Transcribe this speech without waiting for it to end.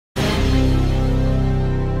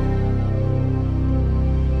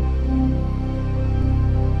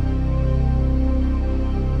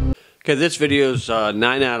Okay, this video is 9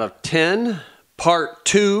 out of 10, part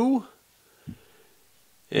 2.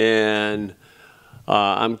 And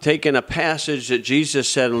I'm taking a passage that Jesus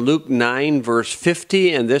said in Luke 9, verse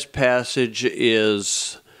 50. And this passage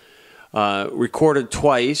is recorded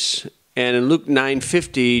twice. And in Luke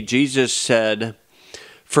 9:50, Jesus said,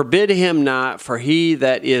 "Forbid him not, for he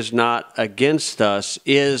that is not against us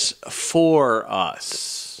is for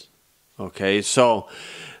us." Okay, so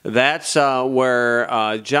that's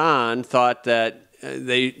where John thought that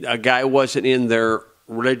a guy wasn't in their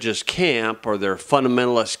religious camp or their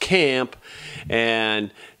fundamentalist camp,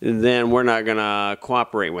 and then we're not going to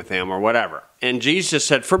cooperate with him or whatever. And Jesus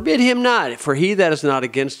said, "Forbid him not, for he that is not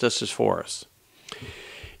against us is for us."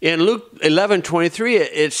 In Luke 11:23,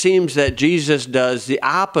 it seems that Jesus does the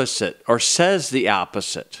opposite, or says the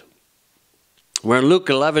opposite. Where in Luke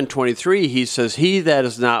 11:23, he says, "He that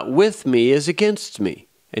is not with me is against me,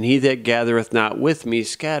 and he that gathereth not with me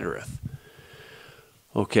scattereth."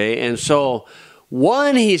 Okay, and so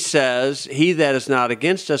one he says, "He that is not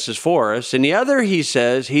against us is for us," and the other he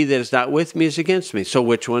says, "He that is not with me is against me." So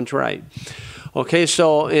which one's right? Okay,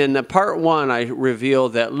 so in part 1, I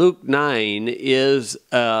revealed that Luke 9 is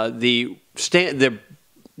the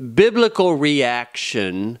biblical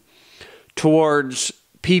reaction towards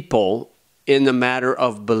people in the matter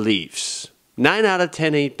of beliefs. 9 out of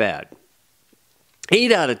 10 ain't bad.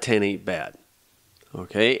 8 out of 10 ain't bad.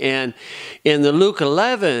 Okay, and in the Luke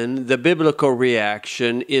 11, the biblical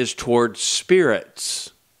reaction is towards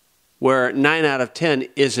spirits, where 9 out of 10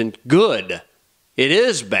 isn't good. It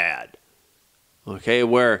is bad. Okay,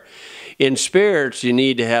 where in spirits you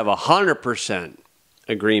need to have 100%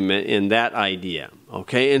 agreement in that idea.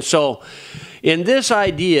 Okay, and so in this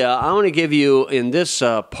idea, I want to give you, in this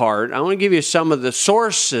part, I want to give you some of the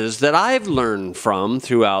sources that I've learned from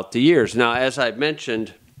throughout the years. Now, as I've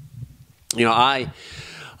mentioned, you know, I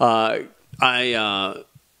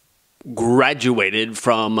graduated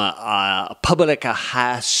from a public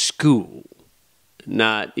high school.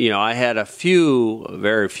 Not, you know, I had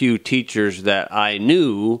very few teachers that I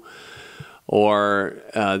knew, or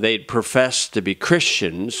they'd professed to be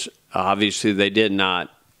Christians. Obviously, they did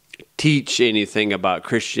not teach anything about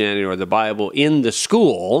Christianity or the Bible in the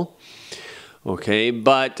school. Okay,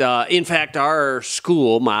 but in fact, our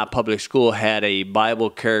school, my public school, had a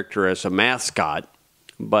Bible character as a mascot,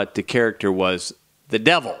 but the character was the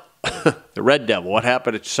devil, the red devil. What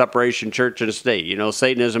happened at Separation Church and State? You know,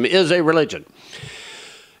 Satanism is a religion.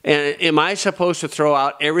 And am I supposed to throw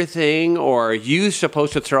out everything, or are you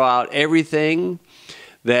supposed to throw out everything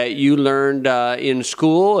that you learned in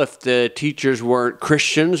school if the teachers weren't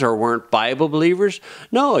Christians or weren't Bible believers?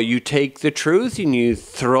 No, you take the truth and you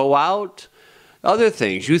throw out other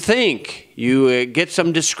things. You think, you get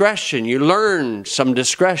some discretion, you learn some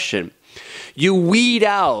discretion. You weed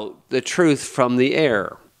out the truth from the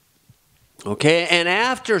error. Okay, and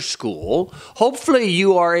after school, hopefully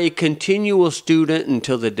you are a continual student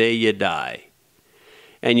until the day you die.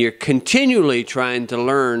 And you're continually trying to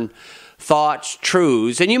learn thoughts,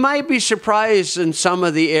 truths, and you might be surprised in some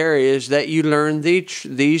of the areas that you learn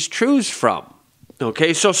these truths from.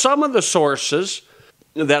 Okay, so some of the sources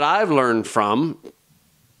that I've learned from,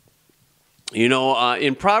 you know,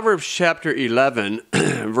 in Proverbs chapter 11,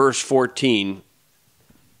 verse 14,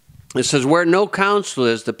 it says, "Where no counsel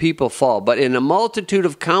is, the people fall, but in a multitude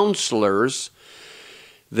of counselors,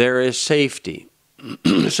 there is safety."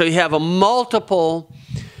 So you have multiple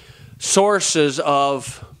sources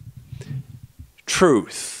of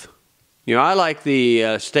truth. You know, I like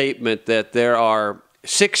the statement that there are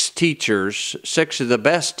 6 teachers, 6 of the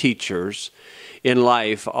best teachers in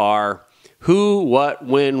life are who, what,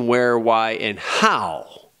 when, where, why, and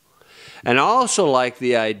how. And I also like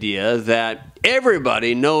the idea that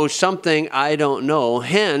everybody knows something I don't know,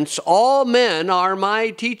 hence all men are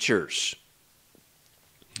my teachers.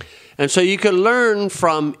 And so you can learn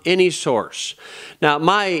from any source. Now,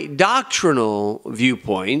 my doctrinal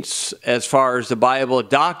viewpoints, as far as the Bible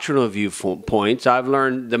doctrinal viewpoints, I've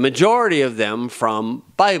learned the majority of them from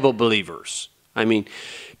Bible believers. I mean,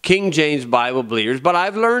 King James Bible believers, but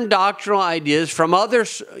I've learned doctrinal ideas from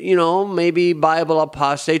others, you know, maybe Bible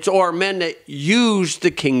apostates or men that use the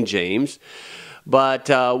King James, but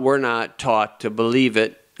were not taught to believe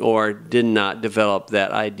it or did not develop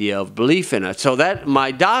that idea of belief in it. So that my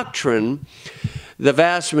doctrine, the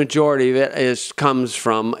vast majority of it comes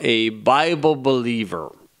from a Bible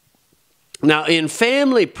believer. Now, in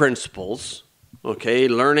family principles, okay,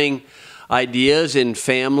 learning ideas in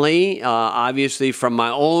family, obviously from my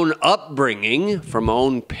own upbringing, from my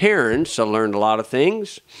own parents, I learned a lot of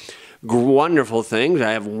things, wonderful things.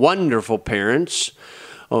 I have wonderful parents,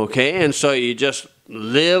 okay, and so you just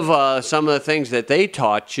live some of the things that they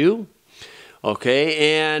taught you.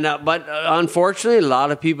 Okay, and but unfortunately, a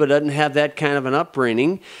lot of people doesn't have that kind of an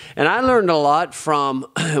upbringing. And I learned a lot from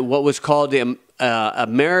what was called the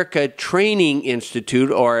America Training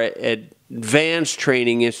Institute, or Advanced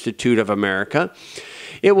Training Institute of America.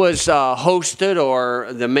 It was hosted,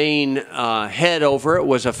 or the main head over it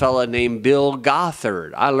was a fellow named Bill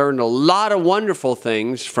Gothard. I learned a lot of wonderful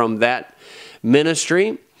things from that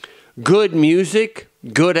ministry. Good music,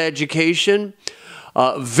 good education.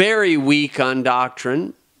 Very weak on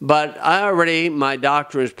doctrine, but my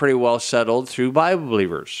doctrine is pretty well settled through Bible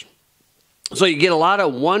believers. So you get a lot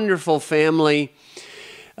of wonderful family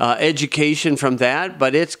education from that,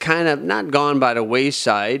 but it's kind of not gone by the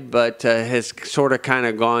wayside, but has sort of kind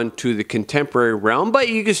of gone to the contemporary realm, but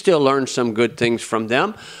you can still learn some good things from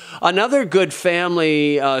them. Another good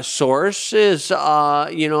family source is,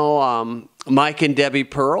 Mike and Debbie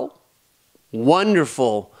Pearl.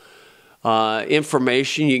 Wonderful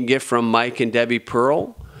information you can get from Mike and Debbie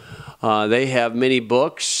Pearl. They have many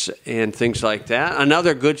books and things like that.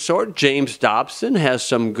 Another good source, James Dobson, has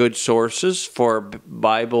some good sources for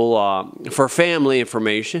Bible, for family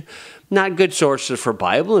information. Not good sources for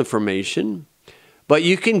Bible information, but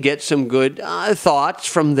you can get some good thoughts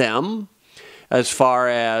from them as far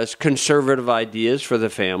as conservative ideas for the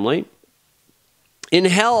family. In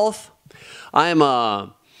health,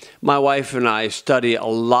 my wife and I study a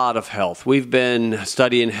lot of health. We've been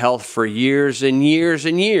studying health for years and years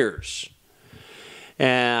and years.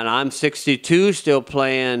 And I'm 62, still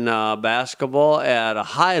playing basketball at a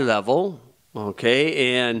high level,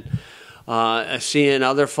 okay, and seeing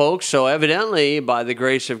other folks. So evidently, by the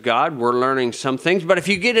grace of God, we're learning some things. But if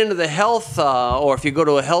you get into the health, or if you go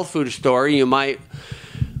to a health food store, you might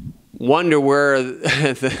wonder where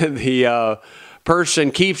the person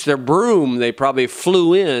keeps their broom. They probably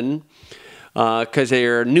flew in because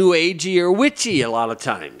they're new agey or witchy a lot of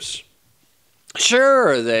times.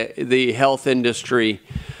 Sure, the health industry,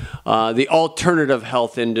 the alternative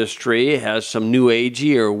health industry has some new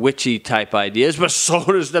agey or witchy type ideas, but so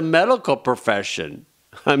does the medical profession.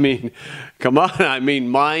 I mean, come on. I mean,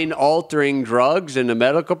 mind-altering drugs in the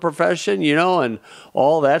medical profession, and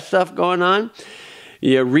all that stuff going on.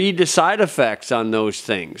 You read the side effects on those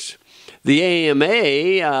things. The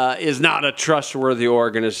AMA is not a trustworthy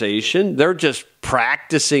organization. They're just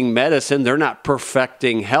practicing medicine. They're not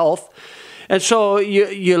perfecting health. And so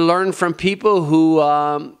you learn from people who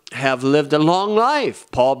have lived a long life.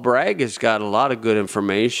 Paul Bragg has got a lot of good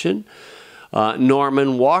information.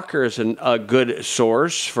 Norman Walker is a good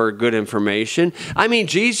source for good information. I mean,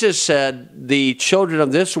 Jesus said the children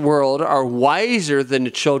of this world are wiser than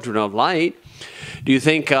the children of light. Do you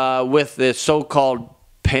think with this so-called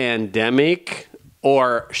pandemic,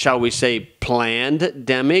 or shall we say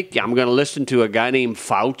planned-demic, I'm going to listen to a guy named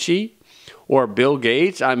Fauci or Bill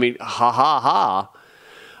Gates? I mean, ha, ha, ha.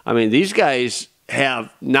 I mean, these guys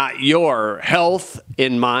have not your health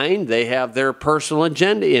in mind. They have their personal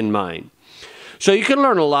agenda in mind. So you can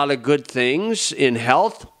learn a lot of good things in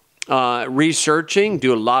health, researching,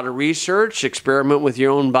 do a lot of research, experiment with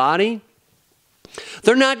your own body.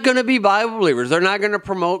 They're not going to be Bible believers. They're not going to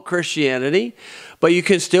promote Christianity, but you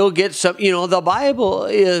can still get some, the Bible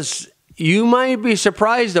is, you might be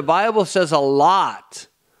surprised, the Bible says a lot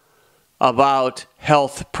about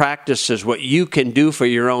health practices, what you can do for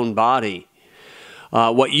your own body,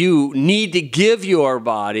 what you need to give your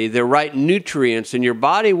body, the right nutrients, and your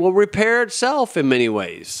body will repair itself in many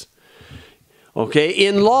ways. Okay,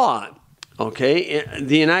 in law, okay,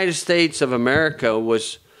 the United States of America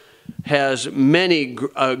has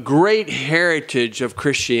a great heritage of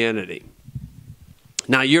Christianity.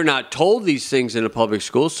 Now, you're not told these things in a public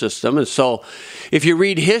school system, and so if you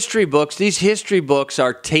read history books, these history books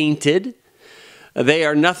are tainted. They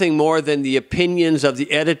are nothing more than the opinions of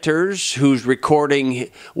the editors who's recording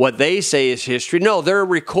what they say is history. No, they're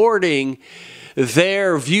recording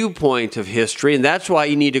their viewpoint of history, and that's why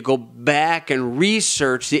you need to go back and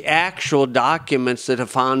research the actual documents that the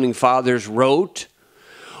Founding Fathers wrote,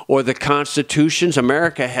 or the constitutions.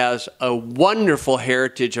 America has a wonderful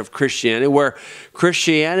heritage of Christianity, where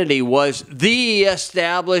Christianity was the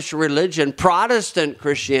established religion. Protestant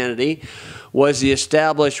Christianity was the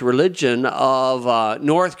established religion of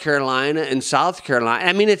North Carolina and South Carolina.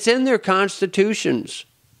 I mean, it's in their constitutions.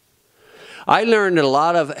 I learned a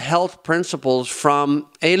lot of health principles from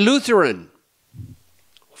a Lutheran.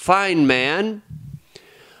 Fine man.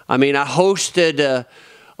 I mean, I hosted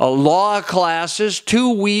law classes,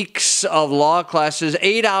 2 weeks of law classes,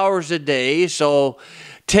 8 hours a day, so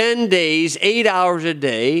 10 days, 8 hours a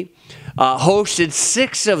day. Hosted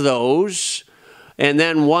 6 of those and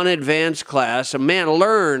then one advanced class. A man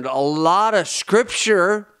learned a lot of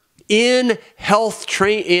scripture in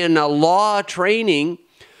law training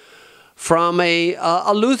from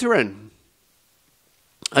a Lutheran.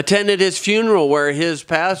 Attended his funeral where his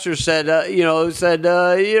pastor said, you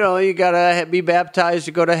got to be baptized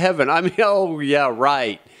to go to heaven. I mean, oh, yeah,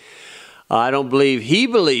 right. I don't believe he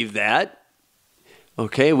believed that.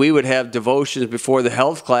 Okay, we would have devotions before the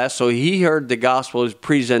health class, so he heard the gospel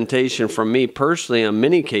presentation from me personally on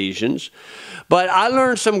many occasions. But I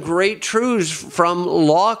learned some great truths from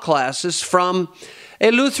law classes from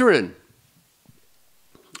a Lutheran.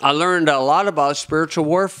 I learned a lot about spiritual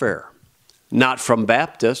warfare. Not from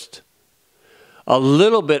Baptists, a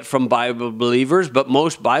little bit from Bible believers, but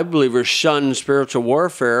most Bible believers shun spiritual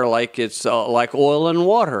warfare like it's like oil and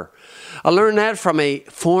water. I learned that from a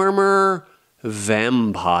former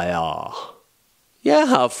vampire.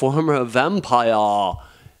 Yeah, a former vampire.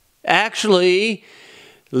 Actually,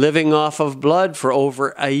 living off of blood for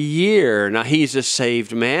over a year. Now, he's a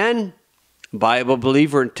saved man, Bible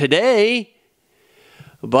believer today.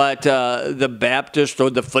 But the Baptist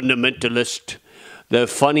or the fundamentalist, the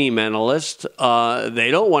fundamentalist,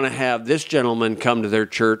 they don't want to have this gentleman come to their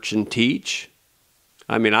church and teach.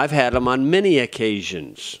 I mean, I've had him on many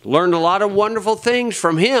occasions. Learned a lot of wonderful things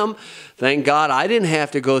from him. Thank God I didn't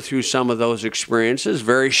have to go through some of those experiences.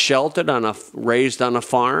 Very sheltered, raised on a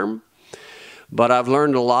farm. But I've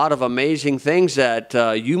learned a lot of amazing things that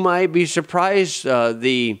you might be surprised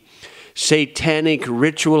the satanic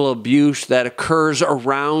ritual abuse that occurs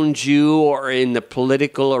around you or in the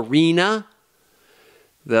political arena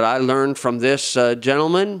that I learned from this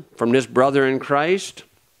gentleman, from this brother in Christ.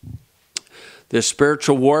 This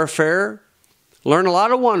spiritual warfare. Learned a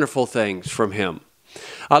lot of wonderful things from him.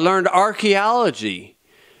 I learned archaeology.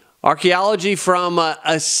 Archaeology from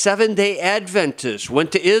a Seventh-day Adventist.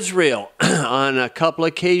 Went to Israel on a couple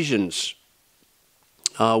occasions.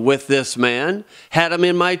 With this man, had him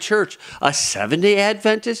in my church. A Seventh-day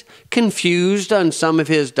Adventist, confused on some of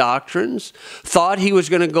his doctrines, thought he was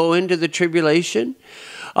going to go into the tribulation.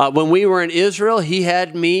 When we were in Israel, he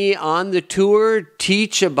had me on the tour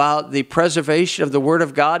teach about the preservation of the Word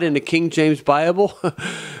of God in the King James Bible.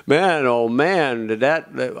 Man, oh man,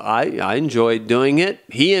 I enjoyed doing it.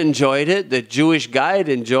 He enjoyed it. The Jewish guide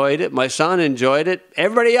enjoyed it. My son enjoyed it.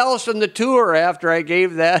 Everybody else on the tour after I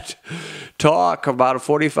gave that talk, about a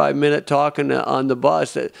 45-minute talk on the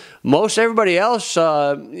bus, most everybody else,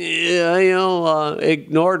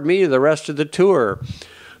 ignored me the rest of the tour.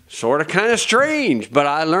 Sort of kind of strange, but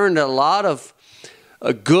I learned a lot of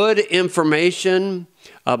good information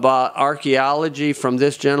about archaeology from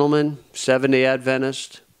this gentleman, Seventh-day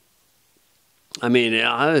Adventist. I mean,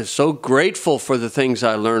 I was so grateful for the things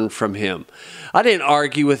I learned from him. I didn't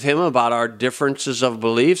argue with him about our differences of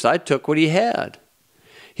beliefs. I took what he had.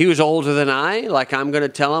 He was older than I, like I'm going to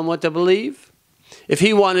tell him what to believe. If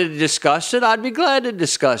he wanted to discuss it, I'd be glad to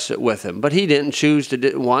discuss it with him, but he didn't choose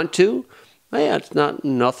to want to. Yeah, it's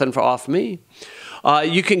nothing off me.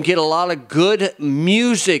 You can get a lot of good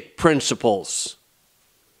music principles.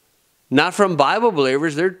 Not from Bible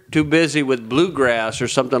believers. They're too busy with bluegrass or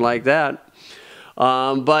something like that.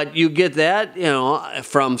 But you get that,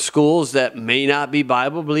 from schools that may not be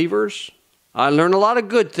Bible believers. I learned a lot of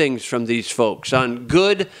good things from these folks on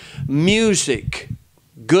good music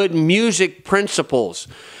principles,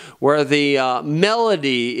 where the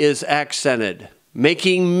melody is accented.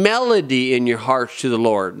 Making melody in your hearts to the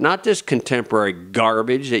Lord, not this contemporary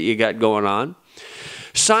garbage that you got going on.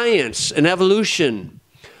 Science and evolution,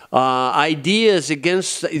 ideas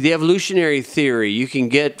against the evolutionary theory you can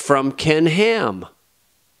get from Ken Ham.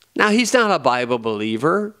 Now, he's not a Bible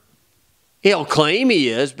believer. He'll claim he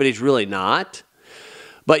is, but he's really not.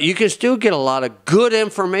 But you can still get a lot of good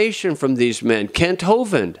information from these men. Kent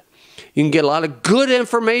Hovind, you can get a lot of good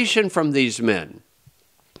information from these men.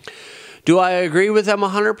 Do I agree with them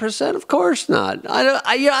 100%? Of course not.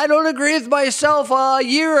 I don't agree with myself a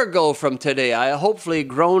year ago from today. I hopefully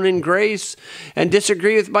grown in grace and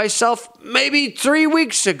disagree with myself maybe 3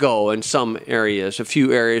 weeks ago in some areas, a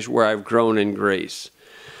few areas where I've grown in grace.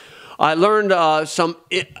 I learned some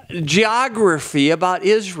geography about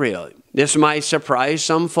Israel. This might surprise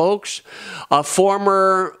some folks. A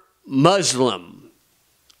former Muslim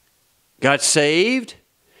got saved.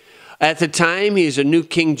 At the time, he's a New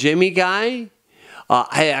King Jimmy guy.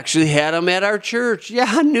 I actually had him at our church.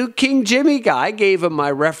 Yeah, New King Jimmy guy. I gave him my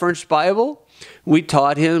reference Bible. We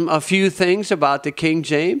taught him a few things about the King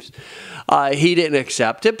James. He didn't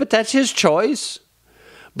accept it, but that's his choice.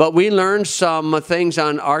 But we learned some things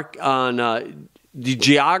on the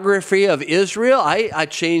geography of Israel. I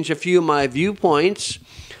changed a few of my viewpoints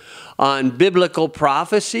on biblical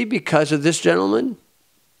prophecy because of this gentleman.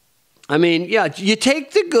 I mean, yeah, you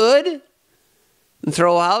take the good and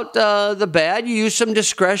throw out the bad. You use some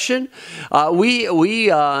discretion. We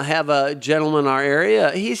have a gentleman in our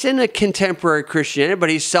area. He's in a contemporary Christianity, but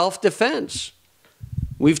he's self-defense.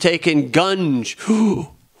 We've taken gun shooting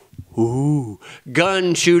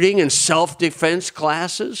and self-defense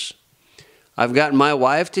classes. I've gotten my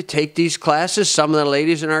wife to take these classes, some of the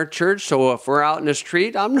ladies in our church, so if we're out in the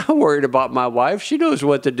street, I'm not worried about my wife. She knows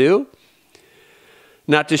what to do.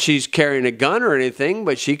 Not that she's carrying a gun or anything,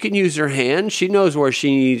 but she can use her hands. She knows where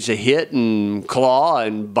she needs to hit and claw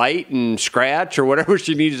and bite and scratch or whatever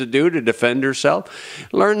she needs to do to defend herself.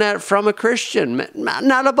 Learn that from a Christian,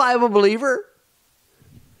 not a Bible believer.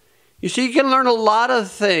 You see, you can learn a lot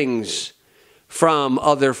of things from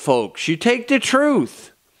other folks. You take the truth.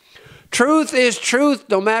 Truth is truth,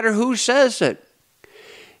 no matter who says it.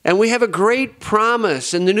 And we have a great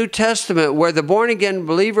promise in the New Testament where the born-again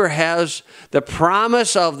believer has the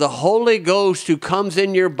promise of the Holy Ghost who comes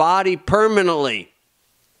in your body permanently.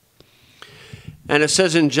 And it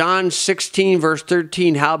says in John 16, verse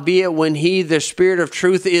 13, howbeit when he, the Spirit of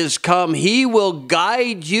truth, is come, he will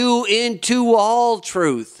guide you into all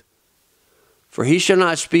truth. For he shall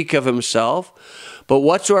not speak of himself, but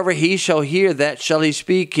whatsoever he shall hear, that shall he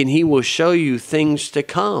speak, and he will show you things to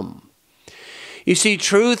come. You see,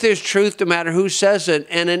 truth is truth no matter who says it,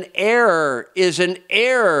 and an error is an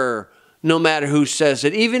error no matter who says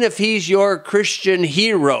it, even if he's your Christian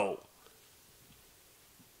hero.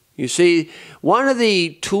 You see, one of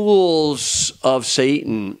the tools of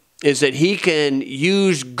Satan is that he can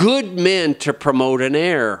use good men to promote an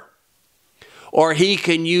error, or he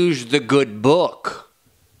can use the good book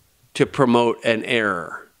to promote an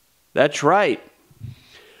error. That's right.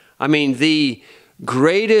 I mean, the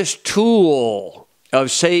greatest tool of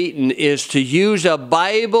Satan is to use a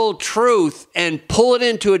Bible truth and pull it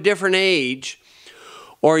into a different age,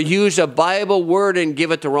 or use a Bible word and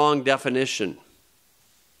give it the wrong definition.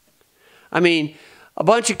 I mean, a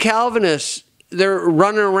bunch of Calvinists, they're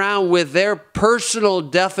running around with their personal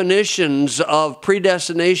definitions of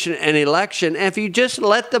predestination and election. And if you just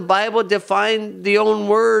let the Bible define the own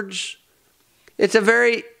words, it's a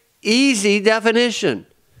very easy definition.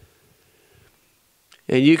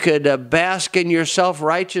 And you could bask in your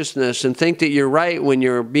self-righteousness and think that you're right when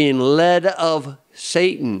you're being led of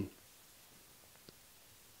Satan.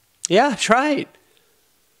 Yeah, that's right.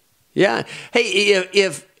 Yeah. Hey,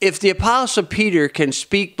 if the Apostle Peter can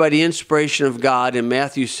speak by the inspiration of God in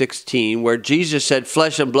Matthew 16, where Jesus said,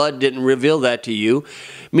 flesh and blood didn't reveal that to you,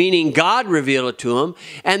 meaning God revealed it to him,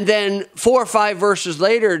 and then 4 or 5 verses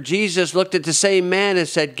later, Jesus looked at the same man and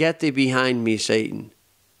said, get thee behind me, Satan.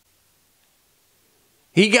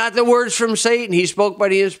 He got the words from Satan. He spoke by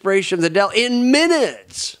the inspiration of the devil in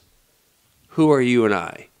minutes. Who are you and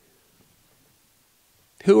I?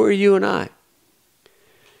 Who are you and I?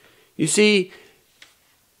 You see,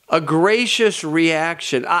 a gracious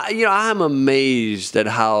reaction. I'm amazed at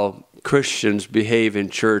how Christians behave in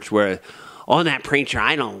church where, oh, that preacher,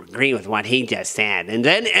 I don't agree with what he just said. And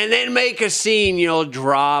then make a scene,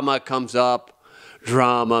 drama comes up.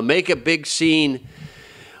 Drama. Make a big scene.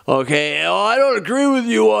 Okay, oh, I don't agree with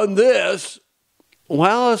you on this.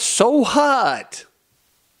 Well, so what?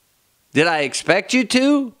 Did I expect you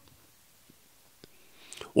to?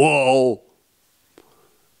 Whoa.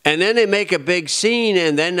 And then they make a big scene,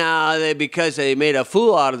 and then because they made a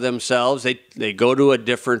fool out of themselves, they go to a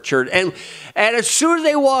different church. And as soon as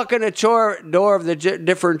they walk in the door of the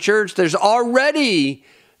different church, there's already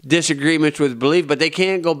disagreements with belief, but they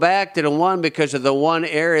can't go back to the one because of the one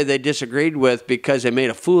area they disagreed with because they made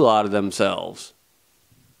a fool out of themselves.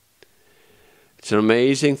 It's an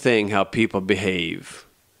amazing thing how people behave.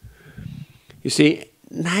 You see,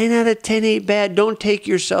 9 out of 10 ain't bad. Don't take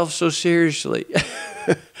yourself so seriously.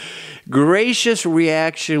 Gracious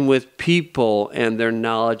reaction with people and their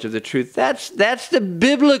knowledge of the truth. That's the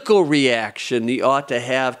biblical reaction you ought to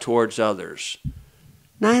have towards others.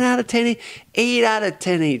 9 out of 10, 8 out of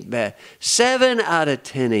 10 ain't bad. 7 out of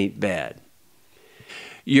 10 ain't bad.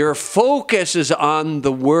 Your focus is on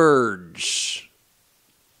the words.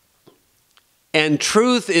 And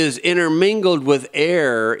truth is intermingled with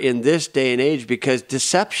error in this day and age because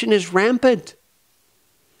deception is rampant.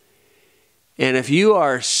 And if you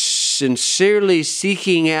are sincerely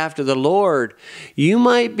seeking after the Lord, you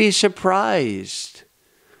might be surprised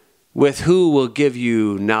with who will give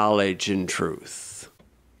you knowledge and truth.